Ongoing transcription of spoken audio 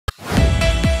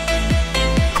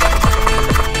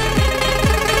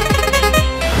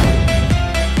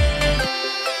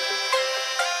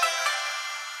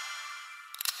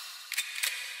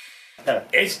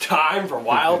It's time for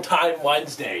Wild Time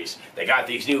Wednesdays. They got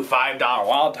these new $5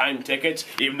 Wild Time tickets,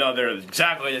 even though they're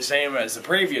exactly the same as the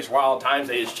previous Wild Times,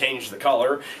 they just changed the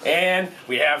color. And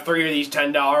we have 3 of these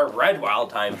 $10 red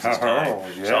Wild Times this time. Oh,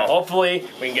 yeah. So hopefully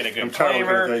we can get a good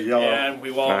timer and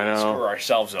we won't screw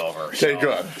ourselves over. Okay,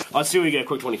 good. Let's see if we get a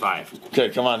quick 25. Okay,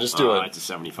 come on, just do it. It's a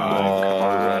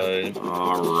 75.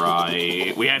 All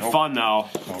right. We had fun though.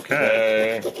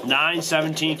 Okay. 9,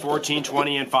 17, 14,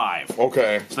 20, and 5.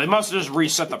 Okay. So they must have just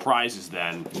reset the prizes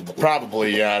then.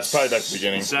 Probably, yeah. It's probably back to the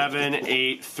beginning. 7,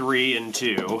 8, 3, and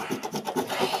 2.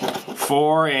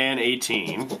 4 and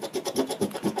 18.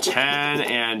 10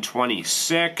 and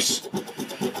 26.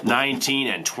 19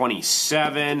 and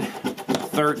 27.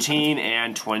 13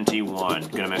 and 21.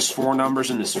 Gonna miss 4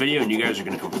 numbers in this video, and you guys are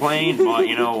gonna complain, but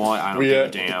you know what? I don't give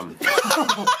a damn.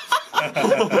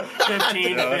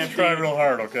 15, 50. Try real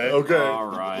hard, okay? Okay. All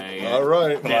right. All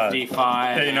right.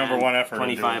 55. Pay number 1 effort.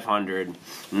 2,500.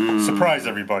 Surprise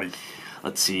everybody.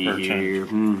 Let's see 13. here.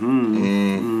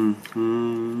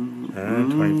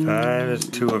 And 25 is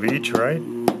 2 of each, right?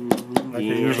 Like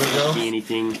it usually goes.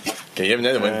 Anything. Okay, you have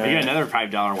another one. We got another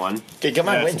 $5 one. Okay, come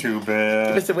on, That's win. too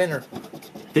bad. What's the winner?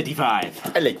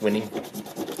 55. I like winning.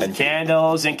 And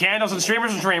candles and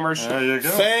streamers and streamers. There you go.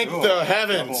 Thank the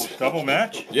heavens. Double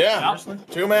match? Yeah. Yep.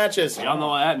 2 matches. Y'all know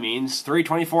what that means. 3,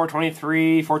 24,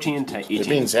 23, 14, and 18. It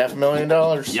means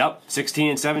 $500,000. Yep. 16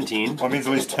 and 17. Well, it means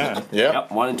at least 10. Yep.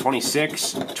 1 and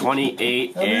 26,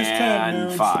 28, That means 10, and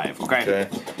dudes. 5. Okay.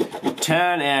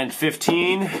 10 and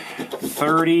 15,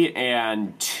 30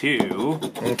 and 2.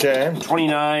 Okay.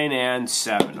 29 and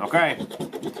 7. Okay.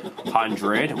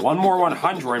 100. One more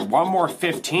 100. One more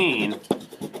 15.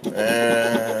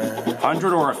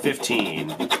 100 or a 15?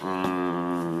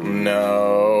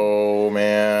 No,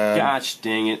 man. Gosh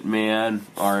dang it, man.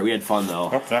 Alright, we had fun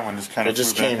though. Oh, that one just kind It of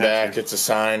just came back. It's a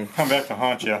sign. Come back to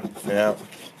haunt you. Yeah.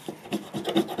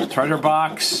 Treasure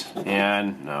box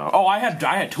and no. Oh, I had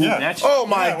 2 matches. Oh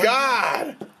my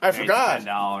God! I forgot.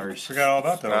 $10. Forgot all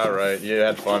about those. All right, you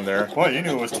had fun there. Boy, you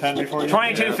knew it was 10 before you.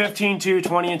 22, 15, 2,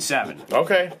 20, and 7.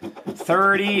 Okay.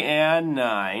 30 and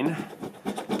 9.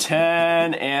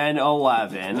 10 and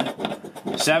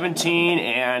 11. 17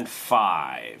 and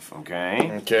 5.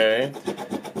 Okay. Okay.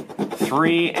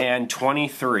 3 and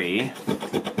 23.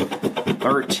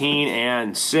 13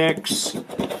 and 6.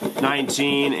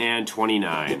 19 and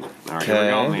 29. All right, here we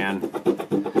go, man.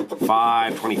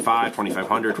 5, 25,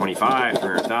 2,500, 25,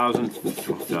 300,000,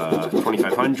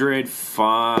 2,500,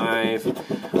 5,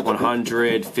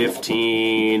 100,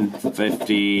 15,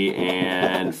 50,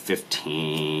 and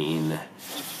 15.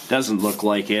 Doesn't look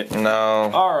like it. No.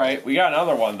 All right, we got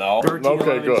another one though. 13, Okay,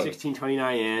 11, good. 16,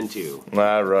 29, and 2.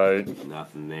 All right.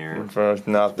 Nothing there. First,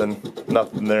 nothing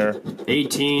there.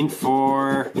 18,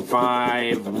 4,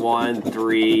 5, 1,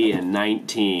 3, and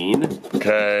 19.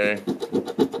 Okay.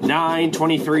 9,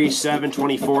 23, 7,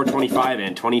 24, 25,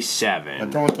 and 27. I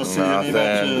don't to see any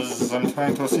matches. I'm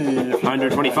trying to see if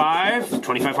 125,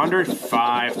 2,500,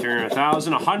 5,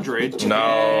 300,000, 100, 10,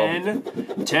 No.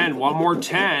 10, one more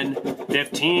 10,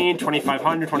 15,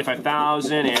 2,500,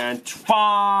 25,000, and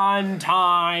fun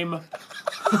time.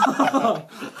 Now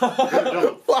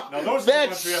those That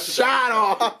ones we have to shot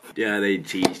off. Yeah, they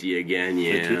teased you again,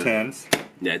 yeah. 2 10s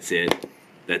That's it.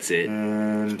 That's it.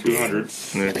 and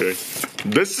 200s. Okay.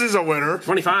 This is a winner.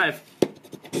 25.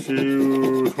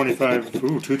 225.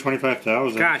 Ooh,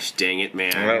 225,000. Gosh dang it,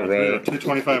 man. All right.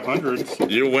 22500s.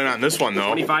 You win on this one, though.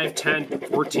 25, 10,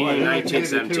 14, Well, 19, maybe 2 of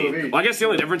 17. each. Well, I guess the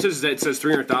only difference is that it says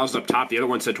 300,000 up top. The other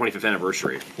one said 25th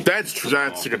anniversary. That's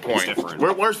a good point. different.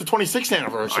 Where's the 26th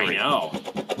anniversary? I know.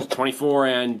 24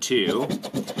 and 2.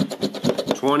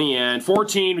 20 and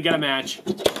 14. We got a match.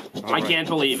 I can't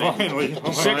believe it. Finally.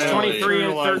 6, 23,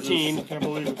 and 13. I can't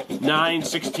believe it. 9,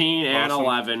 16, and Awesome.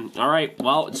 11. All right,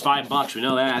 well, it's $5. We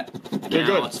know that. Now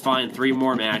good. let's find 3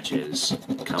 more matches.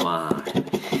 Come on.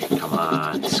 Come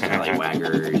on,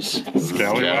 Scallywaggers.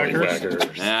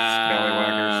 Scallywaggers.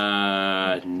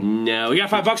 No. We got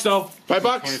 $5 though.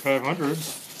 $5.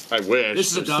 2,500s. I wish.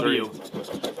 This is a W.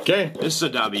 Okay. This is a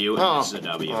W, and this is a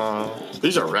W.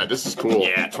 These are red. This is cool.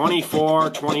 Yeah,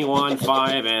 24, 21,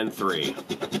 5, and 3.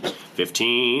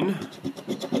 15,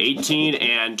 18,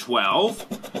 and 12.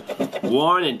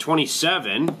 1 and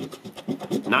 27.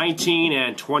 19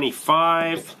 and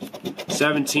 25.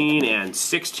 17 and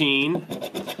 16.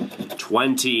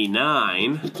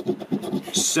 29.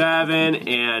 7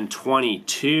 and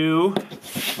 22.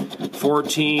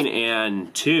 14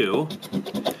 and 2.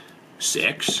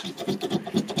 6.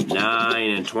 9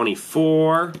 and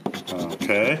 24.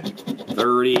 Okay.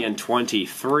 30 and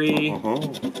 23.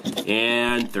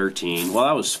 And 13. Well,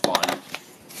 that was fun.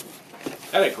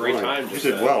 I had a great time. You Just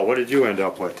did well. What did you end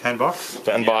up with? $10?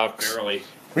 $10. Barely.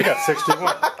 We got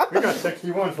 61. We got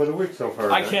 61 for the week so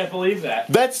far. I can't believe that.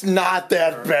 That's not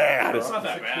that bad. It's not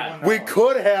that bad. We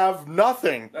could have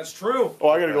nothing. That's true. Oh,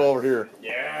 I gotta go over here.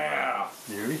 Yeah.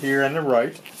 You here on the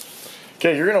right.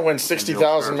 Okay, you're gonna win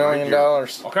 $60,000 million.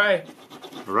 Okay.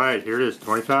 All right, here it is.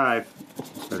 25.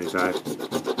 75.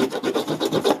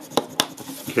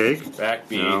 Cake. Back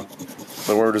B. No.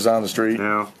 The word is on the street.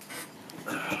 No.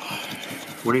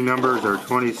 Winning numbers are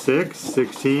 26,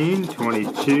 16,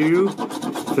 22,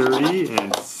 30,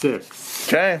 and 6.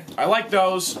 Okay, I like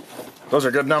those. those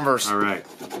are good numbers. All right,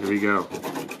 here we go.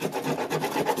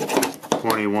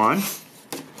 21,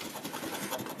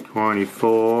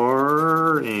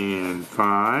 24, and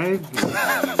 5,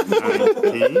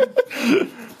 19,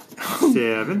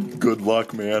 7, Good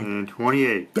luck, man. and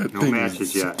 28. That No thing matches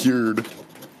is yet. secured.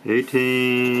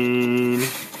 18,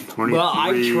 23. Well,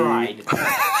 I tried.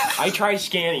 I tried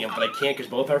scanning them, but I can't because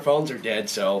both our phones are dead.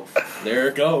 So there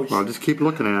it goes. Well, just keep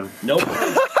looking at them. Nope.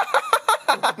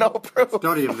 No proof.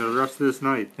 Study them the rest of this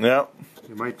night. Yep.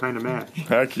 You might find a match.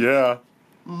 Heck yeah.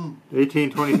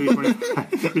 18, 23,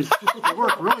 25. You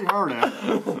work really hard at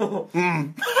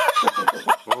it.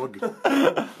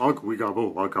 Ugh, we got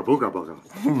boo.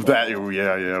 That,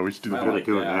 yeah, we should do I that. Really like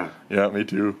doing that. that. Yeah, me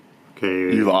too.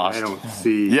 Okay. You lost. I don't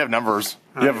see. You have numbers.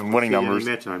 You have winning numbers.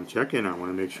 Match. I'm checking. I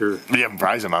want to make sure. You have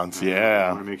prize amounts. I want Yeah.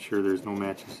 to make sure there's no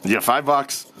matches. You have $5,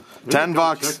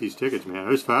 $10. Check these tickets, man.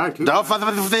 There's 5. No,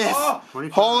 this.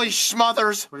 25. Holy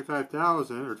schmothers.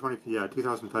 25,000 or 20. Yeah,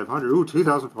 2,500. Ooh,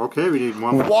 2,000. Okay, we need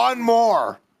one more. One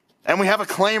more. And we have a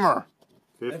claimer.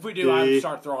 50, If we do, I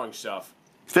start throwing stuff.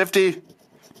 50,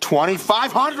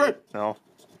 2,500. No.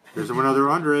 There's another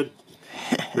 100.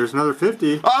 There's another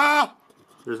 50. Ah!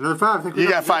 There's another 5. I think we You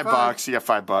got five. $5. You got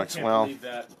 $5. Can't Well, believe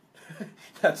that.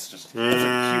 That's just.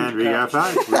 And we got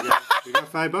 5. We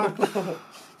got $5.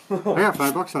 I got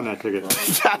 $5 on that ticket.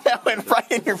 that went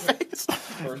right in your face.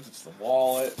 First, it's the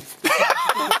wallet.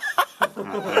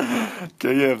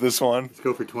 Okay, you have this one. Let's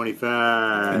go for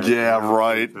 25. Yeah,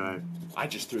 right. 25. I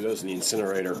just threw those in the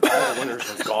incinerator. All the winners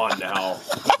are gone now.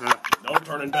 No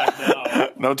turning back now.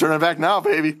 No turning back now,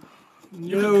 baby.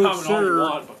 You can No, comment all you sir.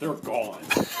 want, but they're gone.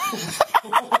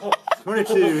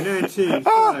 22, 19,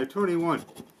 5, 21,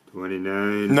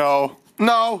 29, No.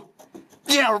 No.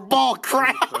 Yeah, ball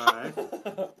crap.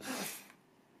 5.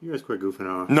 You guys quit goofing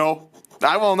off. No.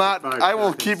 I will not. 5 I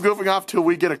will seconds. keep goofing off till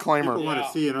we get a People claimer. want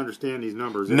to see and understand these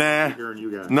numbers. Nah. That's bigger than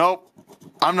you guys. Nope.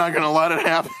 I'm not going to let it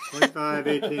happen. 25,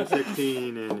 18,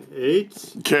 16, and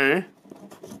 8. Okay.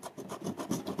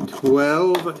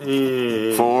 12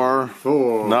 and 4.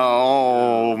 4.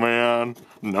 No, man.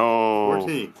 No.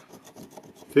 14.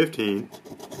 15.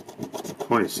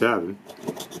 27.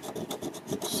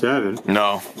 7.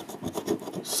 No.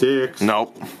 6.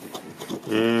 Nope.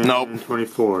 And Nope.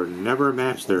 24. Never a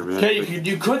match there, man. Okay,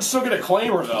 you could still get a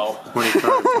claimer, though.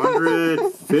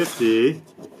 2,500. 50.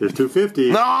 There's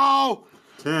 250. No.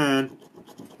 10.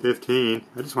 15.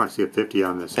 I just want to see a 50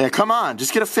 on this. Yeah, come on.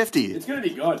 Just get a 50. It's going to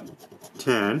be good.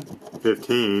 10.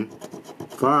 15.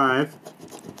 5.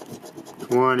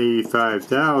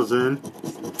 25,000.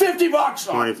 $50!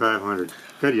 2,500.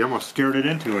 Good, you almost scared it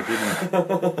into it,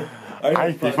 didn't you?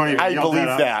 I funny if you I yelled believe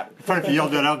out. that. It's funny if you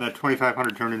yelled that out and that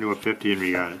 2,500 turned into a 50 and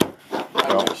we got it.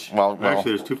 Well,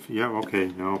 Actually, there's 2. Yeah, okay,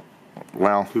 no.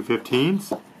 well.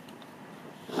 215s.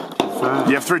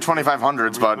 You have 3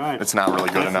 2,500s, but it's not really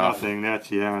good That's enough. nothing. That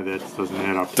doesn't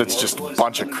add up. That's just a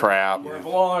bunch of crap. Where it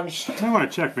belongs. I want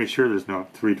to check, make sure there's no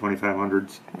 3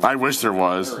 2,500s. I wish there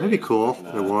was. That'd be cool.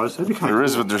 If there was. That'd be kind of There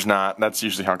is, cool. but there's not. That's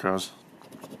usually how it goes.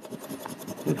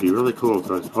 It'd be really cool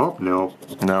because. Oh no,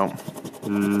 No.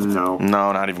 no.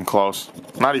 No, not even close.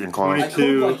 Not even close. I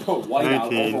could like put white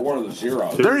out 19, over one of the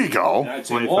zeros. There you go. And I'd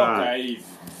say, look, 25.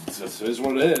 this is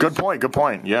what it is. Good point. Good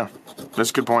point. Yeah. That's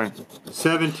a good point.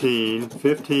 17,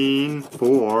 15,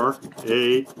 4,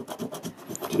 8,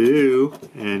 2,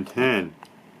 and 10.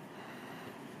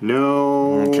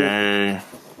 No. Okay.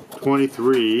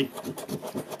 23,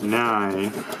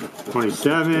 9,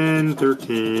 27,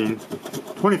 13,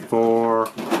 24,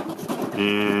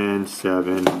 and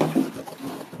 7.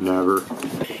 Never.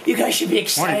 You guys should be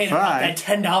excited about 25.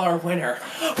 that $10 winner.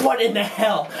 What in the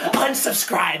hell?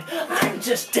 Unsubscribe. I'm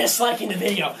just disliking the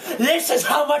video. This is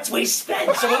how much we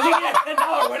spend. So when we get a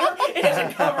 $10 winner, it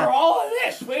doesn't cover all of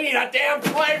this. We need a damn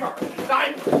flavor.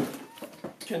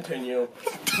 Continue.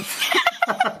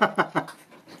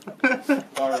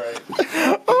 All right.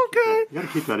 Okay. You gotta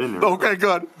keep that in there. Okay,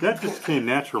 good. That just came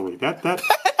naturally. That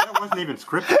wasn't even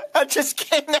scripted. That just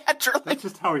came naturally. That's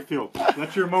just how we feel.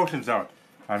 Let your emotions out.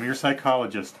 I'm your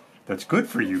psychologist. That's good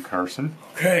for you, Carson.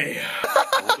 Okay.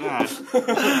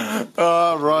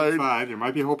 All right. 5. There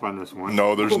might be hope on this one.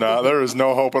 No, there's not. There is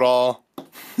no hope at all.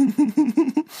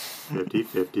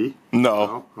 50-50.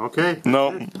 No. Oh, okay.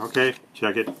 No. Okay,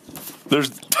 check it.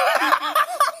 There's.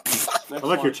 I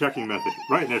like your checking method.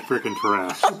 Right in that freaking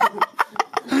trash.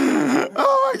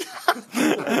 Oh my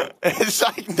god. It's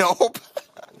like, nope.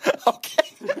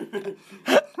 Okay.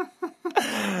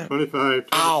 25, 27,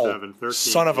 Ow. 13,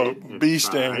 Son of a 8, and bee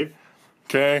sting. 5.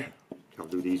 Okay. I'll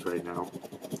do these right now.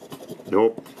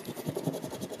 Nope.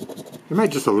 You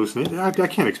might just hallucinate. I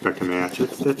can't expect a match.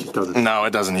 That just doesn't. No,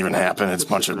 it doesn't even happen. It's a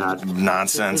bunch of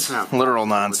nonsense. Literal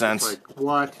nonsense. It's like,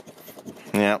 what?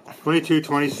 Yeah. 22,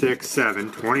 26,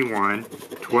 7, 21,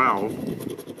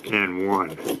 12, and 1.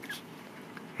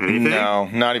 Anything? No,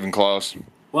 not even close.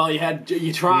 Well, you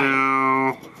tried.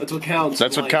 No. That's what counts.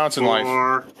 That's what counts in life.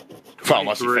 4, Well,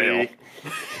 unless you fail.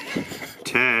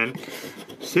 10,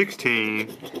 16,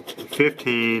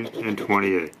 15, and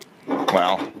 28.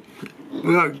 Well,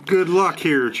 Well, good luck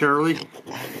here, Charlie.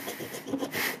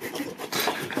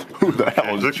 who the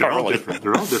hell is Look, they're all Charlie? different.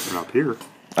 They're all different up here.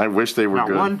 I wish they were Not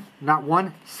good.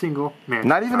 one single match.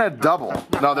 Not even a double.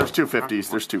 No, there's two 50s.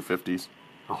 There's two 50s.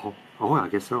 Oh, I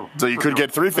guess so. So you could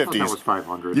get three I thought 50s. that was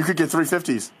 500. You could get three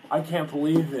 50s. I can't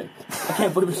believe it. I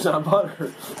can't believe it's not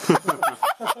butter.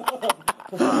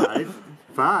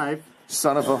 5.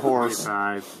 Son of a horse.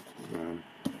 5.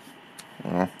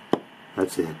 10.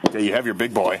 That's it. Yeah, you have your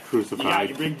big boy. You got Crucified.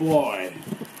 your big boy.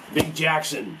 Big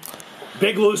Jackson.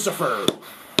 Big Lucifer.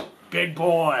 Big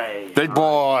boy. Big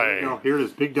boy. No, here it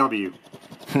is. Big W.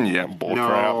 Yeah, bull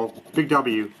No. Big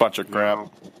W. crap. Bunch of crap.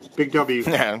 No. Big W.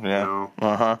 Yeah, yeah. No.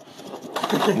 Uh-huh.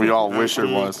 We all wish it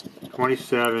 19, was.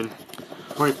 27,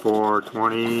 24,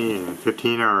 20, and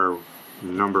 15 are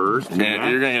numbers. Yeah,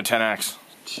 you're going to get 10x.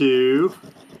 2,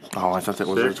 Oh, I thought that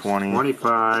was 6, a 20.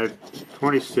 25,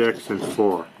 26, and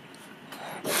 4.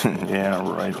 Yeah,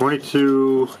 right.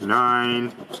 22, 9,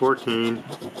 14,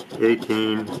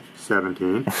 18,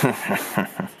 17.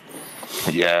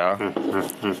 Yeah.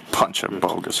 Bunch of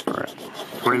bogus crap.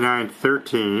 29,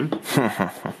 13,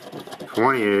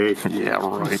 28, Yeah,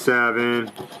 right.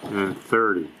 7, and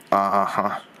 30.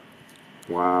 Uh-huh.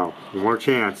 Wow. One more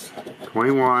chance.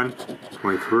 21,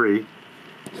 23,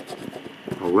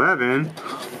 11,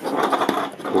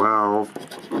 12,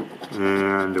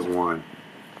 and 1.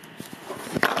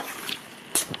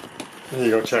 There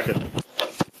you go, check it.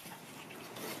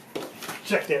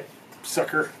 Check that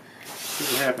sucker.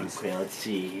 See what happens. Okay, let's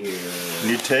see here.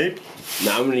 Need tape?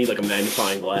 Now I'm gonna need like a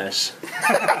magnifying glass. Check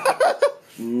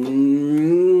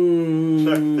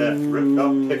that ripped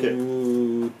up ticket.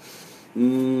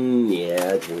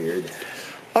 Yeah, it's weird.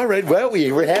 All right, well,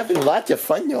 we're having lots of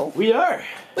fun, though. We are.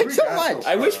 Like so much.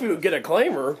 I wish we would get a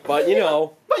claimer, but you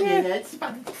know. But yeah, that's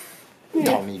fun. You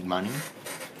don't need money.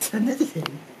 It's another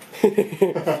thing.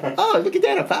 Oh, look at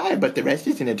that, a 5, but the rest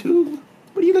is in a 2.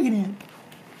 What are you looking at?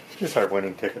 Here's our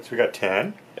winning tickets. We got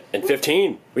 10. And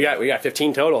 15. We got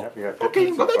 15 total. We got 15 Okay,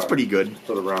 well, so that's far pretty good.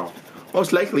 for the round.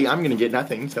 Most likely, I'm going to get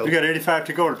nothing, so... We got 85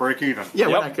 to go to break even. Yeah,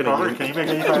 we're Yep. not going Robert, to can you make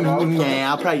 $85? Nah,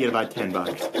 I'll probably get about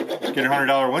 $10. Get a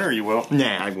 $100 winner, you will.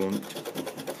 Nah, I won't.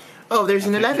 Oh, there's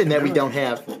an 11 that we don't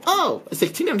have. Oh, a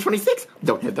 16 and a 26?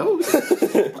 Don't have those. Oh,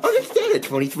 look at that, a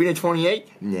 23 and a 28?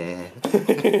 Nah.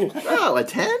 Oh, a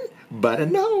 10? But a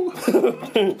no.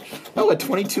 Oh, a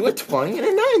 22, a 20, and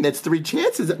a 9. That's 3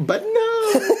 chances, but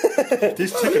no.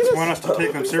 These tickets want us to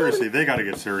take them seriously. They got to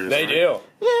get serious. They right? do.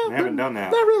 Yeah, They haven't done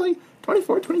that. Not really.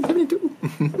 24, 27, and 2.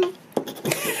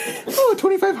 Oh,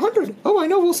 2,500. Oh, I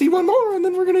know. We'll see one more, and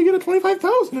then we're going to get a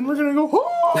 25,000, and we're going to go,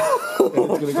 oh.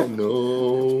 And it's going to go,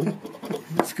 no.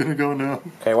 It's going to go now.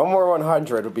 Okay, one more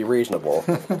 100 would be reasonable.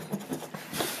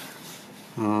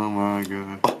 Oh, my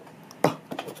God.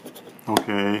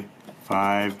 Okay.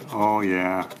 5. Oh,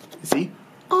 yeah. See?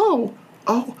 Oh,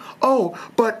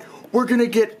 but we're going to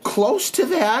get close to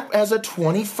that as a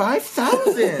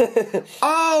 25,000.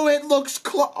 Oh, it looks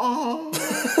close. Oh.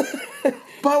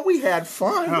 But we had I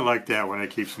fun. like that when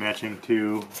it keeps matching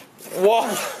too. Whoa!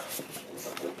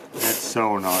 That's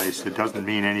so nice. It doesn't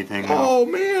mean anything. Oh,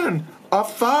 man. A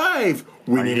 5.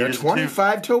 We All you need need a is a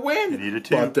 25 to win. You need a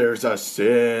 2. But there's a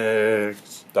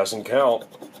 6. Doesn't count.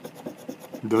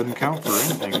 Doesn't count for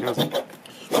anything, does it?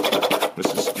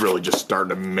 This is really just starting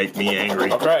to make me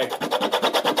angry. Okay.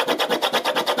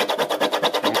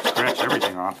 Don't scratch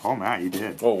everything off. Oh, my, you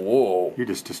did. Oh, whoa. You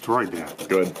just destroyed that.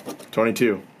 Good.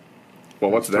 22. Well,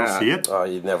 what's Still that? see it? Oh,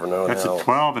 you'd never know That's now. a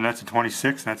 12, and that's a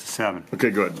 26, and that's a 7. Okay,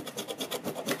 good.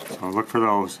 So look for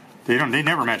those. They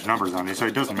never match numbers on these, so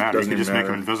it doesn't matter. Doesn't you can just even make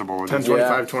them matter. invisible. 10, It's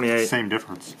 25, Yeah. 28. same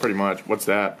difference. Pretty much. What's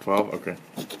that? 12? Okay.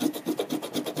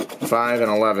 5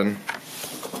 and 11.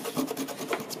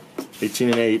 18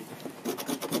 and 8.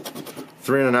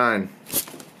 3 and a 9.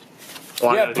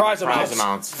 Oh, Yeah, prize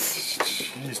amounts.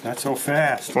 Jeez, not so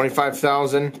fast.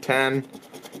 25,000, 10,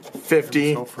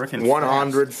 50, So freaking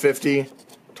 100, 50,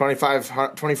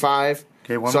 25, 25.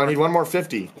 Okay, one so more. I need one more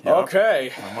 50.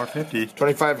 Okay. One more 50.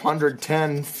 2,500,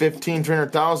 10, 15,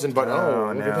 300,000, but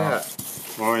Oh, look no. at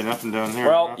that. Boy, nothing down there.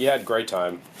 Well, huh? you had a great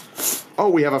time. Oh,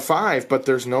 we have a 5, but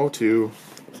there's no 2.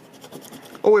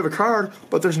 Oh, we have a card,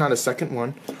 but there's not a second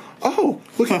one. Oh,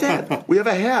 look at that. We have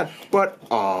a hat, but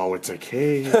oh, it's a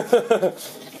cave.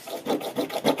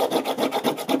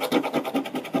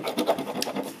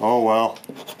 Oh, well.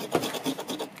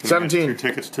 17. 2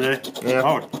 tickets today? Yeah.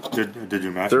 Oh, did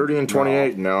you match? 30 and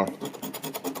 28, no.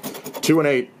 2 and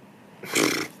 8.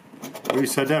 Oh, you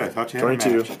said that. I thought you had 22.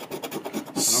 a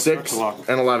match. 6 such luck.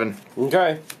 and 11.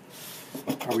 Okay.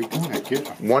 Are we going to get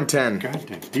a 110.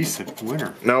 goddamn decent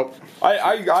winner? Nope.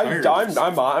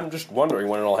 I'm just wondering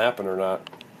when it'll happen or not.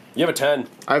 You have a 10.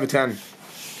 I have a 10.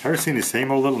 I've seen the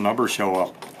same old little number show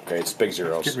up. Okay, it's big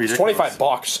zeros. Getting It's ridiculous.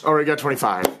 $25. Already got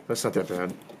 25. That's not that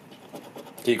bad.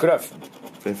 You could have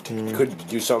 15. could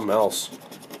do something else.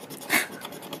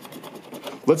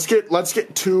 Let's get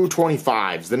 2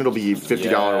 25s. Then it'll be $50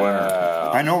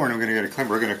 winner. I know we're going to get a claim.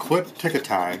 We're going to quit ticket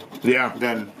time. Yeah.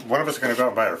 Then one of us is going to go out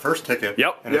and buy our first ticket.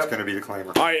 Yep. And Yep. it's going to be the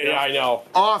claimer. I know.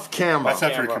 Off camera. That's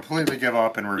after we camera. completely give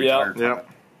up and we're Yep. retired. from Yep.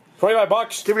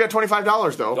 $25. Okay, we got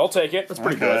 $25 though. I'll take it. That's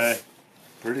pretty it. Okay. good.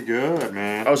 Pretty good,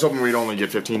 man. I was hoping we'd only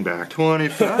get 15 back.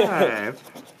 25.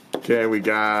 Okay, we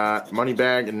got money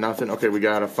bag and nothing. Okay, we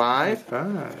got a 5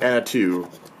 and a 2.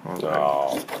 Okay.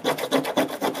 Oh.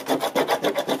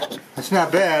 That's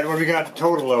not bad. What do we got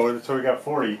total though? So we got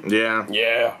 40. Yeah,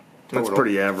 Yeah. that's Total.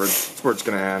 pretty average. That's where it's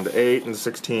gonna end. 8 and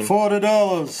 16.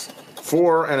 $40.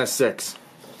 4 and a 6.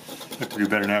 Have to do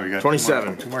better now. We got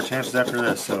 27. Two more chances after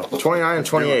this. So 29 and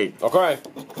 28. Okay.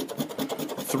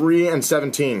 3 and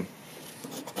 17.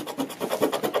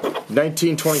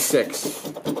 19, 26.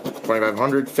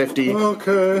 2,500, 50,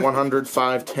 okay. 100,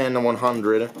 5, 10, and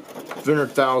 100.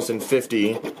 300,000,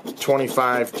 50.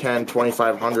 25, 10,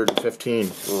 2,500,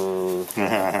 15.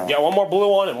 Yeah, one more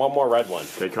blue one and one more red one.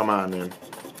 Okay, come on, man.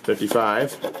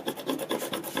 55.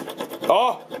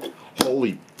 Oh!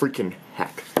 Holy freaking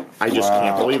heck. I just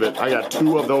can't believe it. I got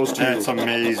 2 of those 2. That's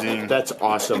amazing. That's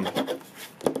awesome.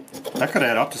 That could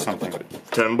add up to something.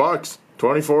 $10.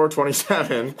 24,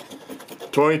 27.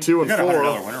 22 You and got a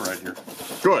 $100 4. winner right here.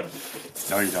 Good.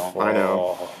 No, you don't. I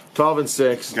know. 12 and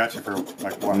 6. Got you for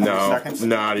like what, No, seconds?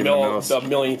 not even No, those. a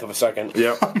millionth of a second.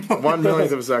 Yep.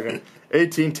 1/1,000,000 of a second.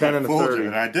 18, 10, and a Fooled you, 30.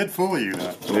 and I did fool you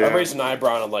then. Yeah. I raised an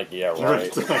eyebrow and I'm like, yeah, right.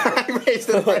 I raised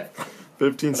it.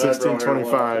 15, 16,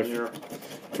 25.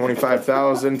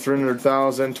 25,000,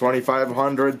 300,000,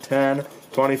 2,500, 10,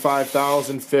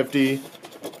 25,000, 50.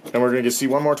 And we're going to see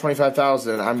one more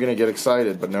 25,000. I'm going to get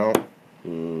excited, but no.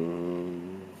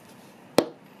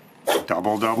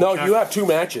 Double. No, check. you have 2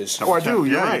 matches. Oh, I do.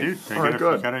 You're Yeah, right. you do. All right,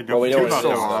 good. Well, we know what it is, so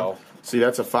long. though. See,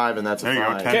 that's a 5 and that's a There you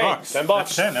 5. go. $10. Okay, $10. $10.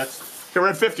 That's 10. That's Okay, we're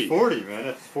at 50. 40, man.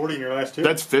 That's 40 in your last 2.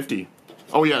 That's 50.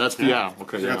 Oh, yeah, that's, yeah.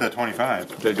 Okay, You yeah. got that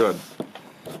 25. Okay, good.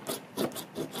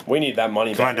 We need that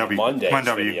money Come on, back on W. Monday's Come on,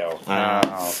 W. video.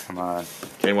 Oh, come on.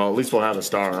 Okay, well, at least we'll have a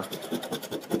star.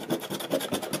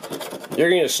 You're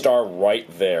going to star right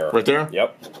there. Right there?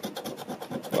 Yep.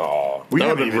 Oh. We That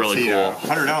haven't would've even been really seen cool. a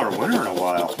 $100 winner in a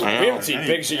while. I We know. haven't seen big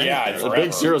anything. yeah, The forever.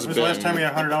 big zeros When have was been. the last time we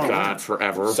had a $100 winner? God,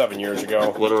 forever. 7 years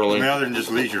ago. Literally. I mean, other than just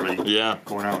leisurely Yeah.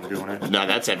 going out and doing it. No,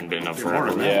 that's haven't been enough More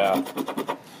forever. than Yeah.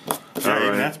 Yeah,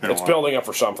 even that's been It's a while. building up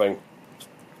for something.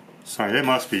 Sorry, it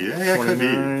must be. Yeah, it could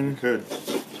 29. be. Could.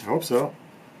 I hope so.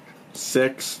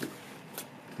 6.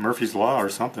 Murphy's Law or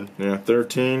something. Yeah,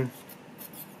 13.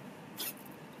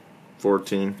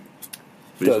 14.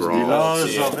 These Does were the all.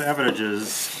 Laws of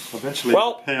averages eventually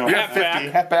Well, pay off. half back.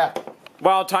 Half back.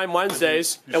 Wild Time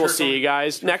Wednesdays, and we'll see you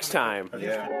guys next time.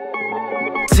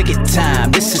 Ticket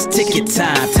time, this is ticket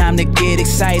time. Time to get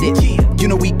excited. You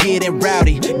know we getting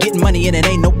rowdy, getting money and it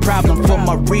ain't no problem for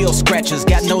my real scratchers.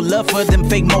 Got no love for them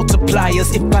fake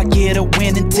multipliers. If I get a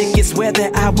winning ticket, swear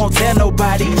that I won't tell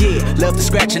nobody. Yeah, love the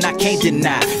scratch and I can't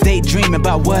deny. Daydreaming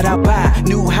about what I buy.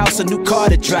 New house, a new car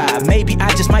to drive. Maybe I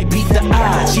just might beat the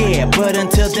odds. Yeah, but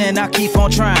until then I'll keep on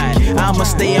trying. I'ma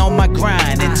stay on my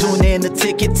grind and tune in to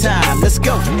ticket time. Let's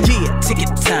go, yeah,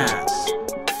 ticket time.